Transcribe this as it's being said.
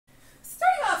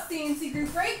CNC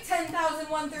group break,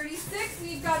 10,136.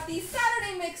 We've got the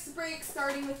Saturday mixed break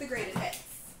starting with the graded hits.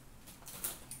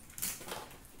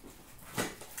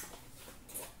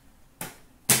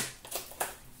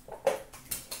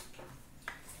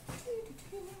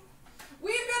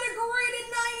 We've got a graded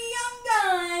 90 Young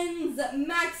Guns,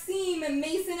 Maxime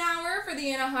Masonhour for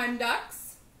the Anaheim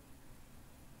Ducks.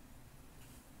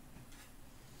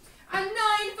 A 9-5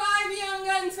 Young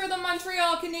Guns for the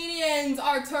Montreal Canadiens,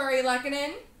 Arturi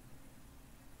Lehkonen.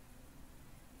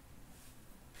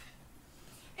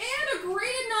 And a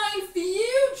graded 9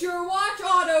 Future Watch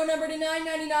Auto, number to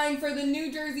 999 for the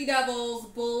New Jersey Devils,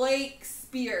 Blake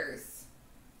Spears.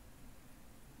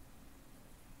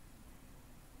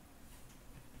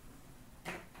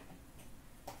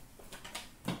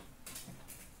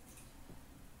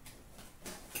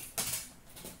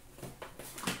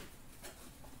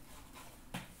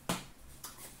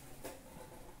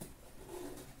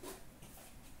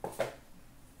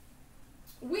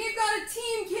 We've got a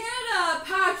Team Canada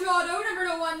patch auto, number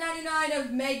to 199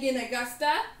 of Megan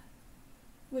Augusta,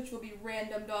 which will be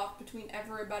randomed off between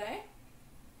everybody.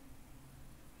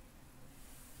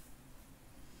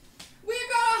 We've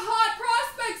got a Hot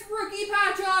Prospects rookie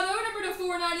patch auto, number to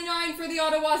 499 for the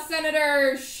Ottawa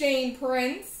Senators, Shane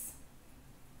Prince.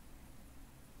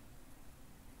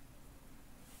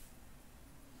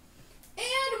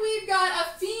 And we've got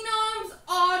a Phenoms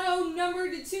auto, number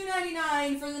to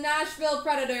 299 for the Nashville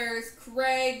Predators,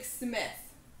 Craig Smith.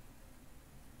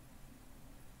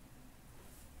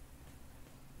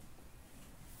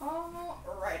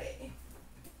 Alrighty.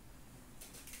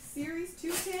 Series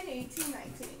 210,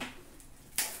 18-19.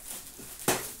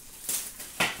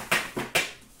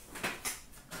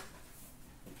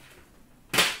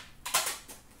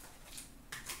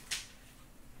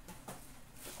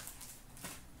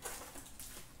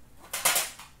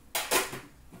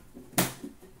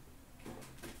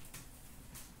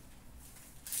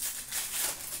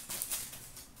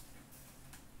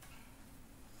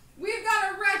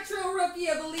 Rookie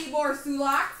of Libor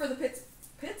Sulak for the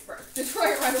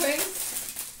Detroit Red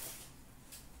Wings.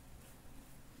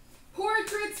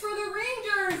 Portraits for the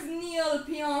Rangers, Neil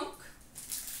Pionk.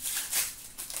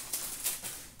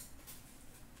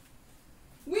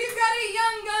 We've got a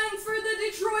Young Guns for the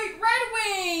Detroit Red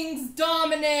Wings,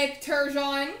 Dominic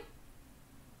Turgeon.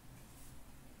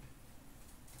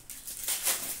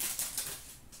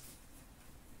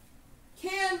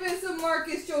 Canvas of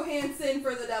Marcus Johansson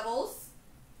for the Devils.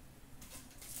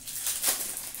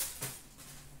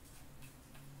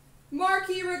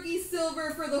 Marquee Rookie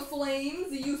Silver for the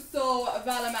Flames, Juuso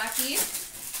Valimaki.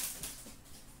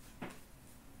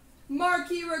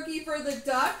 Marquee Rookie for the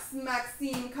Ducks,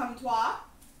 Maxime Comtois.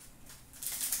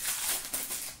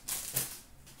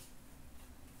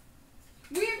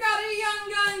 We've got a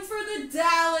Young Guns for the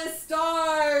Dallas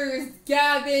Stars,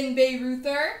 Gavin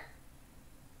Bayreuther.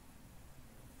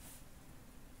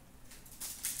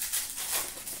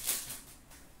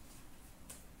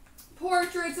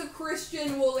 Portraits of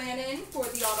Christian Wolanin for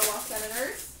the Ottawa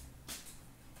Senators.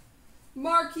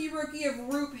 Marquee Rookie of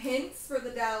Roop Hintz for the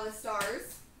Dallas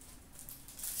Stars.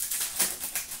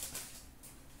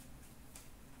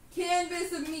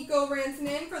 Canvas of Mikko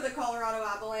Rantanen for the Colorado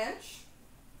Avalanche.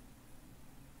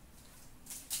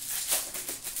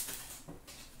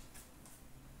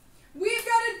 We've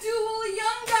got a dual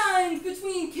Young Guns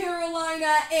between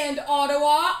Carolina and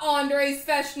Ottawa, Andrei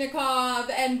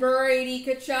Svechnikov and Brady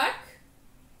Tkachuk.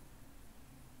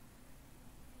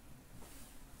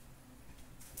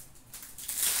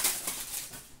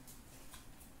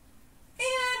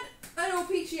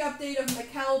 Peachy update of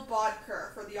Mikkel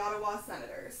Bodker for the Ottawa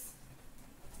Senators.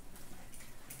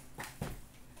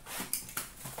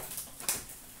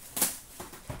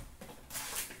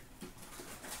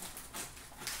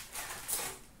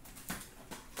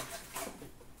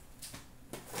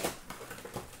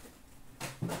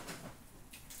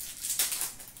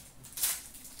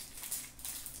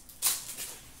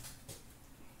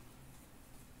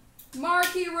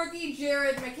 Marquee Rookie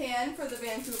Jared McCann for the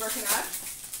Vancouver Canucks.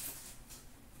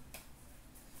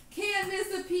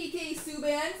 Canvas of PK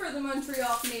Subban for the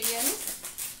Montreal Canadiens.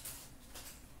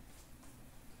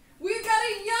 We've got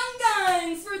a Young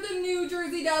Guns for the New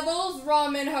Jersey Devils,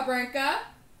 Roman Habranka.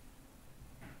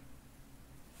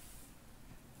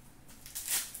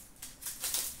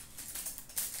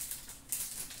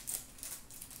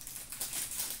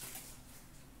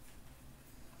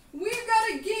 We've got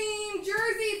a game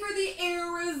jersey for the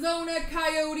Arizona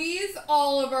Coyotes,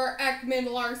 Oliver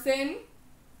Ekman-Larsson.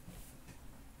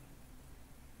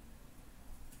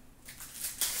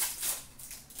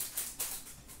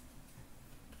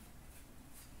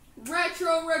 Retro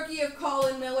Retro rookie of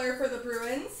Colin Miller for the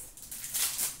Bruins.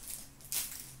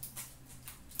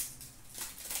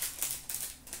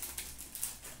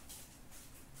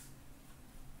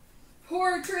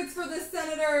 Portraits for the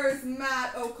Senators,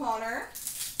 Matt O'Connor.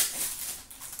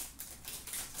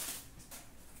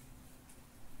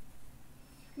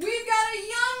 We've got a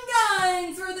Young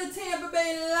Guns for the Tampa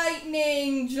Bay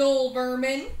Lightning, Joel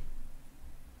Verman.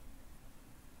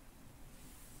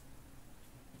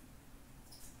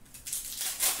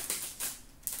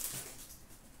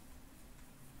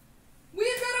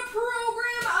 We've got a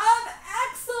Program of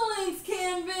Excellence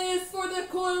canvas for the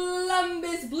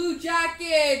Columbus Blue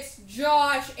Jackets,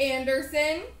 Josh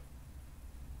Anderson.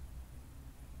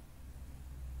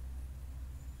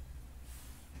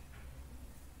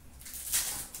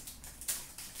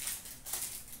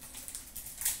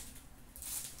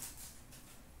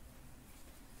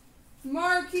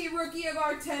 Marquee rookie of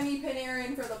Artemi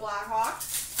Panarin for the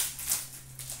Blackhawks.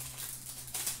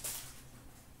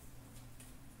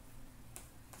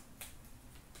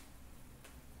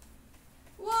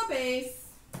 La base.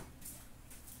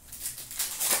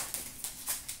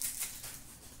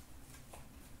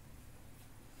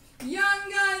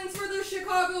 Young Guns for the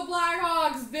Chicago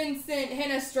Blackhawks, Vincent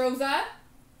Hinostroza.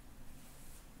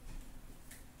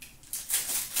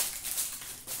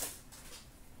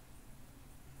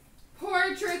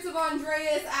 Portraits of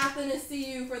Andreas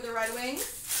Athanasiou for the Red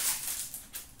Wings.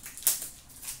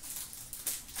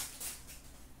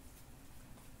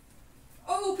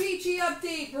 OPG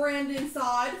update, Brandon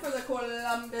Saad for the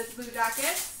Columbus Blue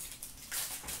Jackets.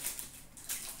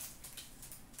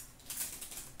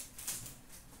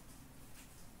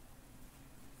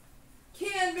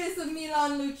 Canvas of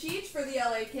Milan Lucic for the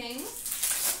LA Kings.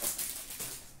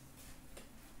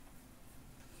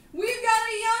 We've got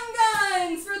a Young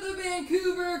Guns for the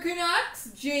Vancouver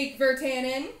Canucks, Jake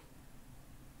Virtanen.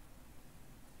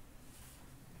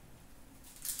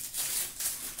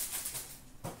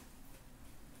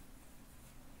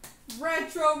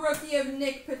 Retro rookie of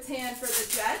Nick Patan for the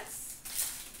Jets.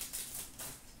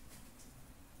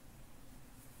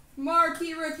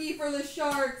 Marquee rookie for the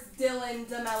Sharks, Dylan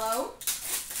DeMello.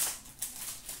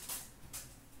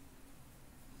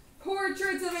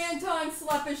 Portraits of Anton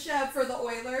Slepyshev for the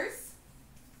Oilers.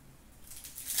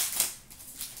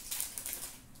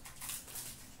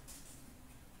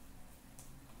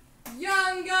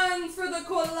 Young Guns for the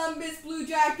Columbus Blue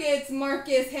Jackets,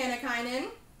 Marcus Hannikainen.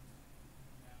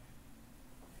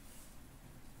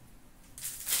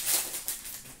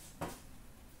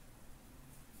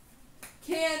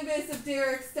 Canvas of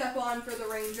Derek Stepan for the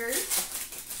Rangers.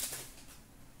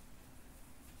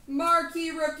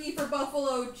 Marquee rookie for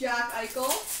Buffalo, Jack Eichel.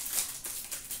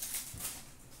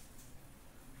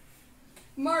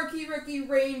 Marquee rookie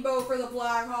rainbow for the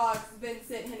Blackhawks,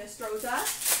 Vincent Hinostroza.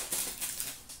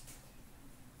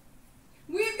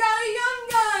 We've got a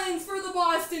Young Guns for the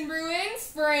Boston Bruins,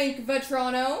 Frank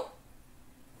Vatrano.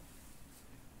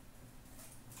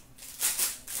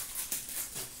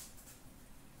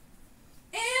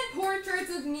 And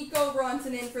portraits of Nico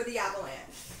Rantanen for the Avalanche.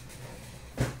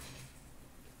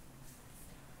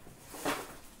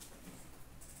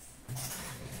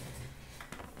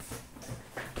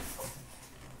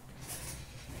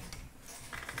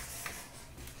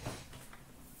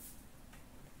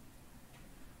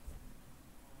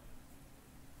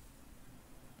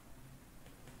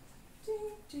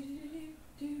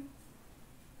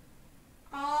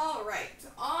 All right,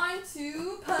 on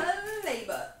to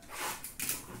Playbook.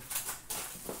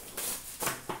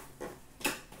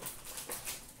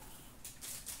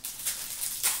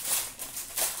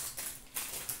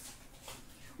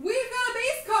 We've got a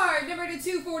base card, number to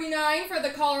 249 for the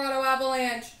Colorado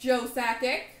Avalanche, Joe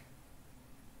Sakic.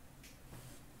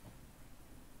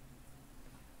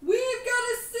 We've got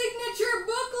a signature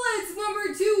booklets,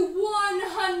 number to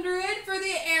 100 for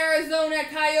the Arizona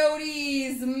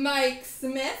Coyotes, Mike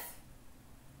Smith.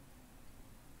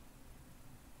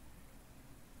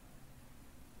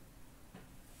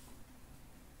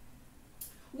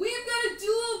 We've got a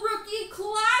dual rookie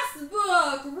class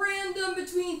book, random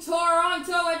between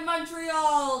Toronto and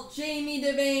Montreal, Jamie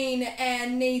Devane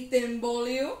and Nathan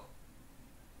Beaulieu.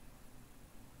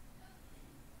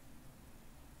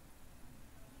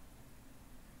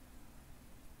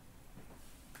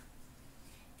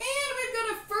 And we've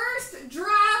got a first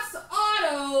drafts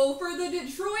auto for the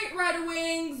Detroit Red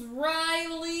Wings,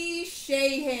 Riley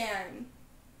Sheahan.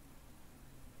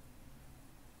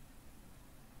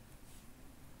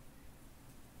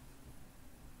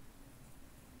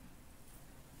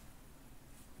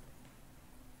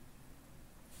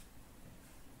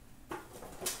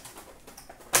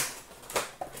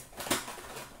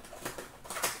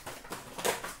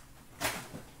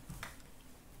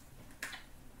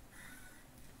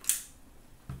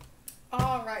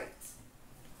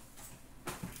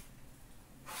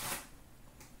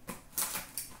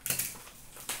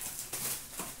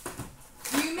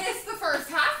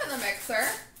 mixer.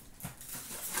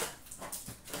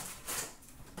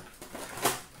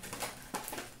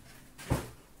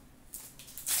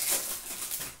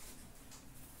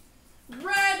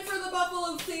 Red for the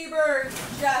Buffalo Sabres,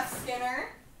 Jeff Skinner.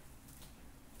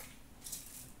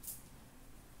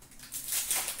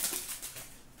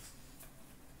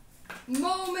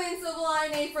 Moments of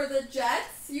line A for the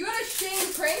Jets. You got a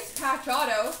Shane Prince patch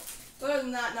auto. But other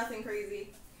than that, nothing crazy.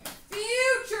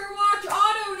 Future Watch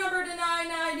auto number to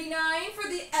 999 for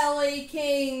the LA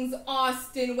Kings,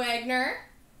 Austin Wagner.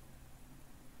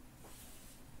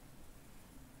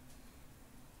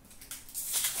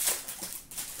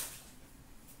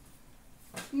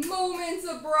 Moments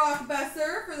of Brock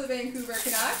Besser for the Vancouver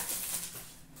Canucks.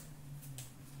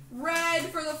 Red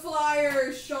for the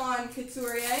Flyers, Sean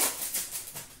Couturier.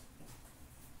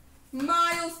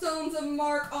 Milestones of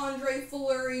Marc-Andre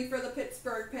Fleury for the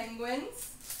Pittsburgh Penguins.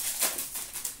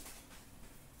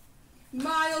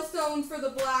 Milestones for the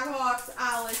Blackhawks,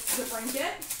 Alex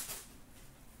DeBrincat.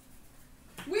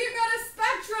 We've got a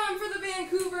Spectrum for the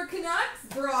Vancouver Canucks,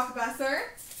 Brock Besser.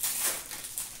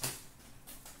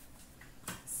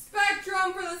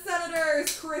 Spectrum for the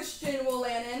Senators, Christian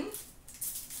Wolanin.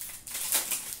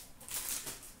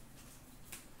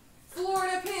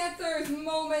 Florida Panthers,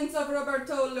 moments of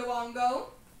Roberto Luongo.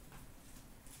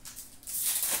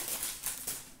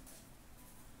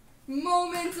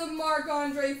 Moments of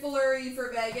Marc-Andre Fleury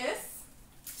for Vegas.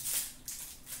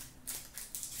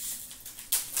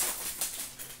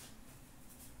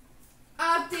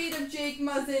 Update of Jake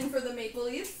Muzzin for the Maple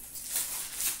Leafs.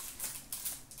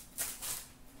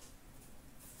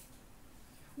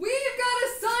 We've got a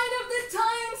sign of the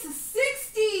times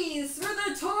 60s for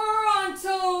the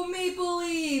Toronto Maple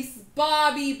Leafs,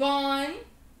 Bobby Baun.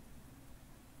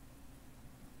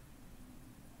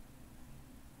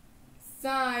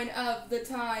 Sign of the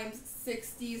times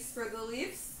 60s for the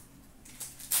Leafs.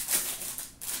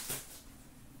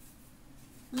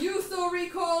 Yuso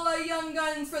Ricola, Young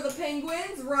Guns for the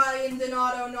Penguins, Ryan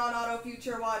Donato, non-auto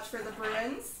Future Watch for the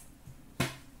Bruins.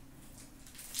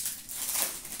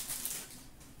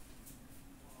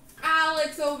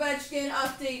 Alex Ovechkin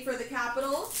update for the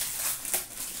Capitals.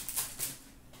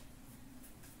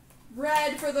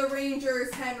 Red for the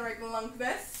Rangers, Henrik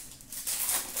Lundqvist.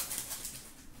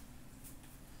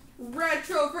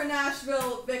 Retro for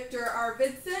Nashville, Victor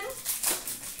Arvidsson.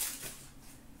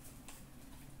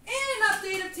 And an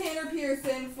update of Tanner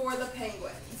Pearson for the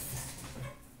Penguins.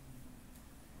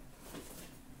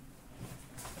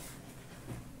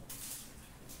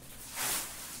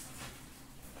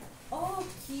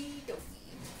 Okie dokie.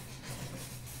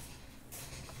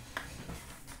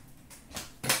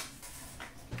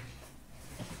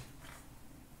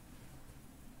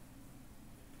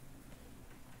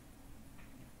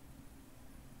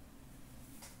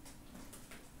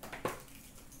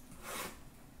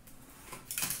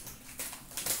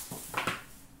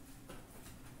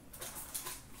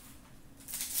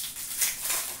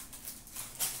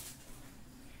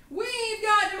 We've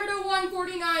got number to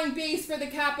 149 base for the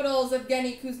Capitals of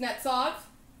Evgeny Kuznetsov.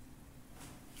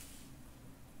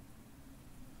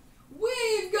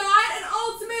 We've got an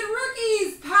Ultimate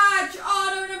Rookies patch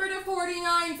auto number to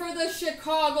 49 for the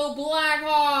Chicago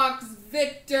Blackhawks,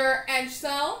 Victor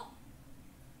Ejdsell.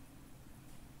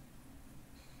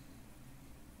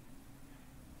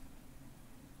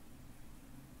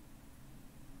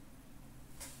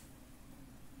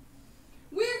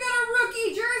 We've got a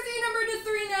rookie jersey number to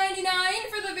 399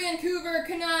 for the Vancouver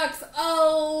Canucks,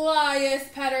 Elias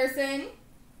Pettersson.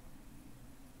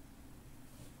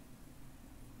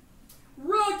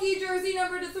 Rookie jersey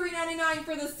number to 399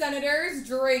 for the Senators,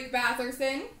 Drake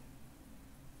Batherson.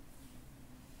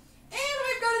 And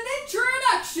we've got an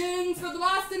introduction for the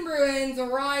Boston Bruins,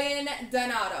 Ryan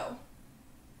Donato.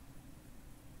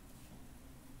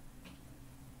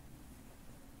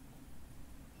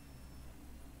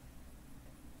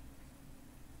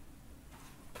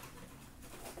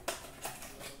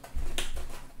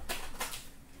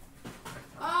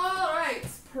 All right,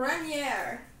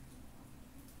 premiere.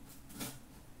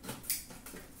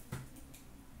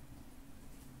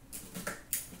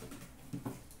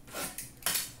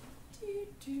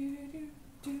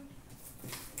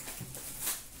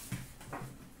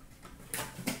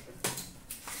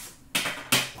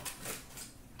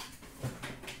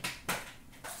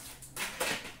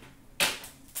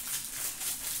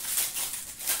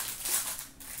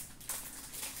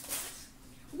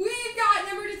 We've got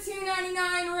number to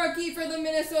 299 rookie for the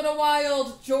Minnesota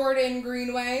Wild, Jordan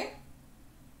Greenway.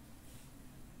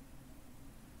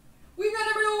 We've got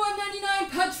number to 199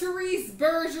 Patrice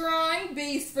Bergeron,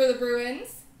 base for the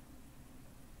Bruins.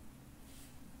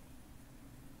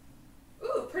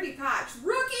 pretty patch.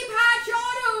 Rookie patch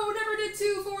auto, number to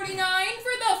 249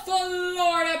 for the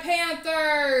Florida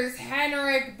Panthers,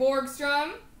 Henrik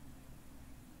Borgstrom.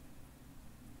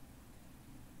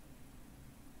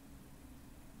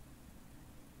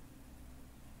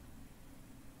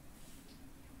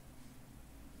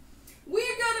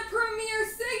 We've got a Premier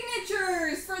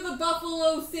Signatures for the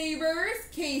Buffalo Sabres,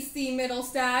 Casey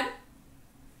Mittelstadt.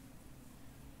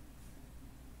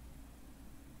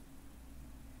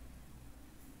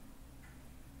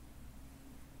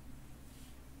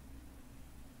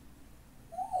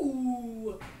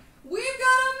 Ooh, we've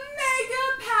got a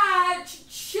mega patch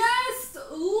chest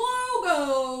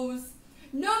logos,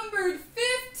 numbered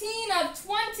 15 of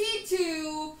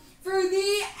 22 for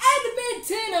the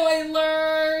Edmonton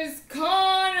Oilers,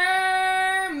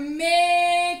 Connor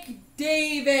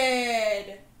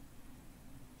McDavid.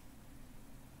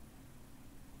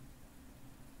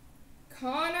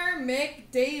 Connor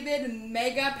McDavid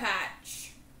mega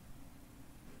patch.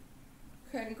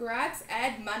 Congrats,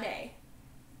 Ed Money.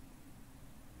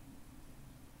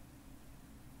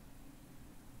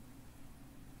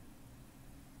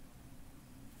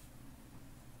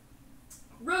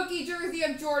 Rookie jersey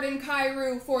of Jordan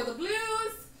Kyrou for the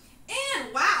Blues.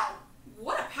 And wow,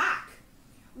 what a pack.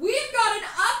 We've got an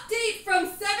update from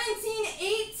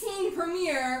 17-18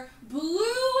 Premier,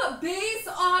 blue base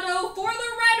auto for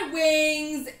the Red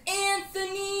Wings,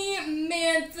 Anthony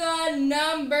Mantha,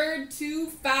 number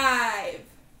 25.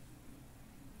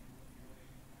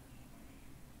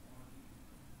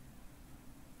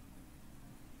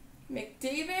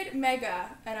 McDavid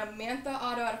Mega and a Mantha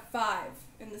auto out of 5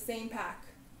 in the same pack.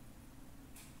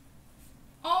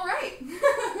 All right.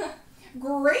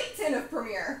 Great tin of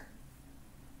Premier.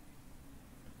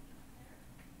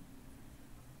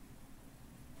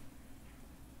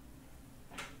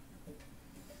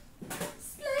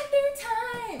 Splendor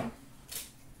time.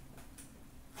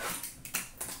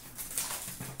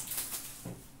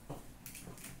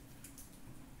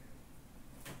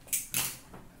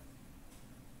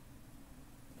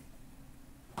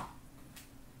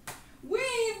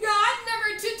 We've got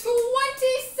number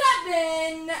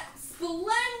 227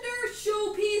 Splendor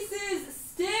Showpieces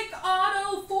stick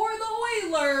auto for the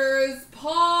Oilers,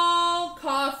 Paul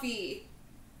Coffey.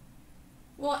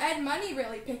 Well, Ed Money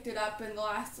really picked it up in the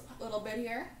last little bit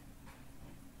here.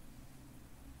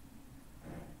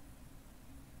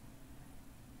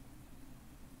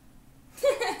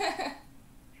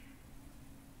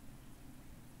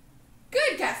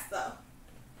 Good guess, though.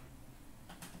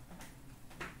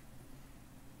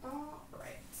 All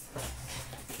right.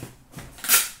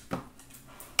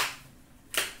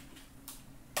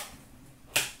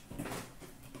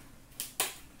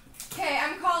 Okay,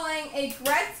 I'm calling a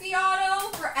Gretzky auto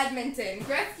for Edmonton.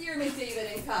 Gretzky or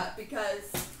McDavid in cut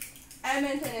because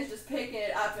Edmonton is just picking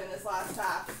it up in this last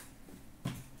half.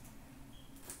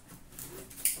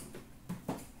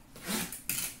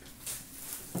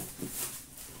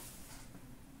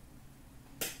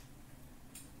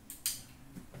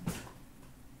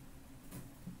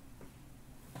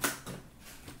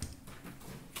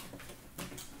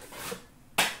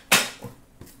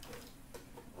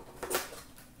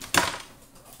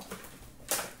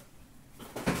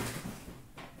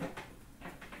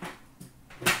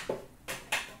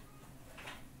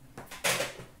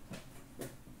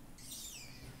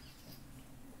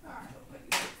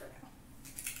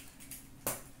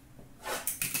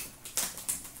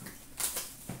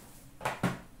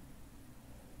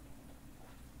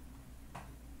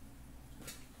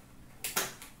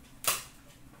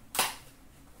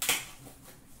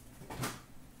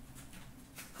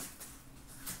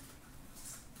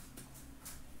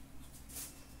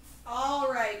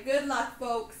 Good luck,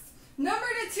 folks. Number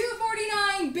to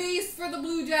 249 base for the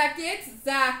Blue Jackets,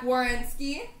 Zach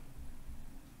Werenski.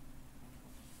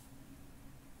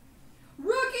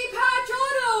 Rookie patch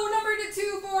auto, number to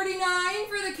 249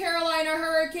 for the Carolina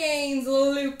Hurricanes,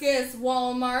 Lucas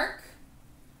Wallmark.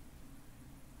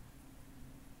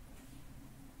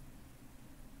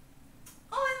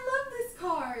 Oh, I love this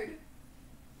card.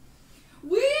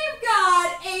 We've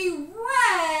got a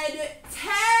red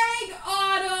tag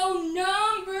auto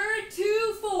number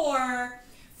 24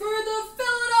 for the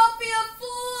Philadelphia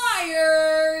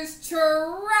Flyers,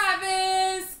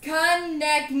 Travis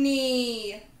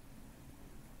Konechny.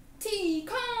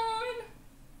 T-Con.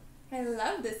 I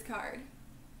love this card.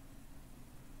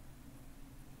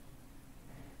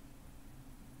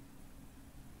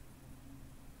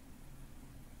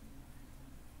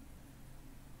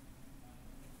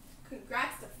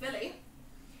 Congrats to Philly.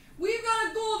 We've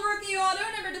got a gold rookie auto,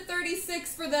 number to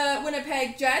 36 for the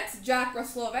Winnipeg Jets, Jack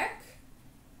Roslovic.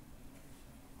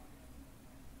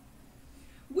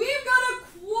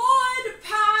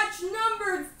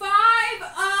 numbered 5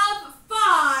 of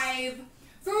 5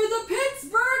 for the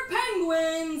Pittsburgh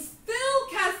Penguins, Phil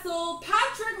Kessel,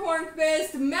 Patrick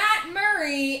Hornqvist, Matt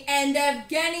Murray, and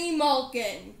Evgeny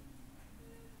Malkin.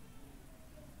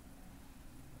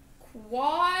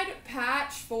 Quad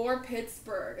patch for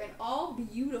Pittsburgh, and all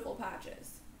beautiful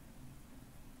patches.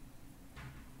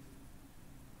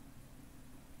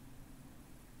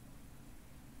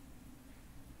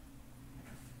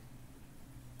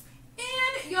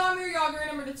 And Jaromir Jagr,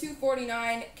 number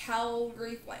 249,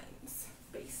 Calgary Flames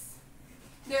base.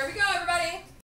 There we go, everybody.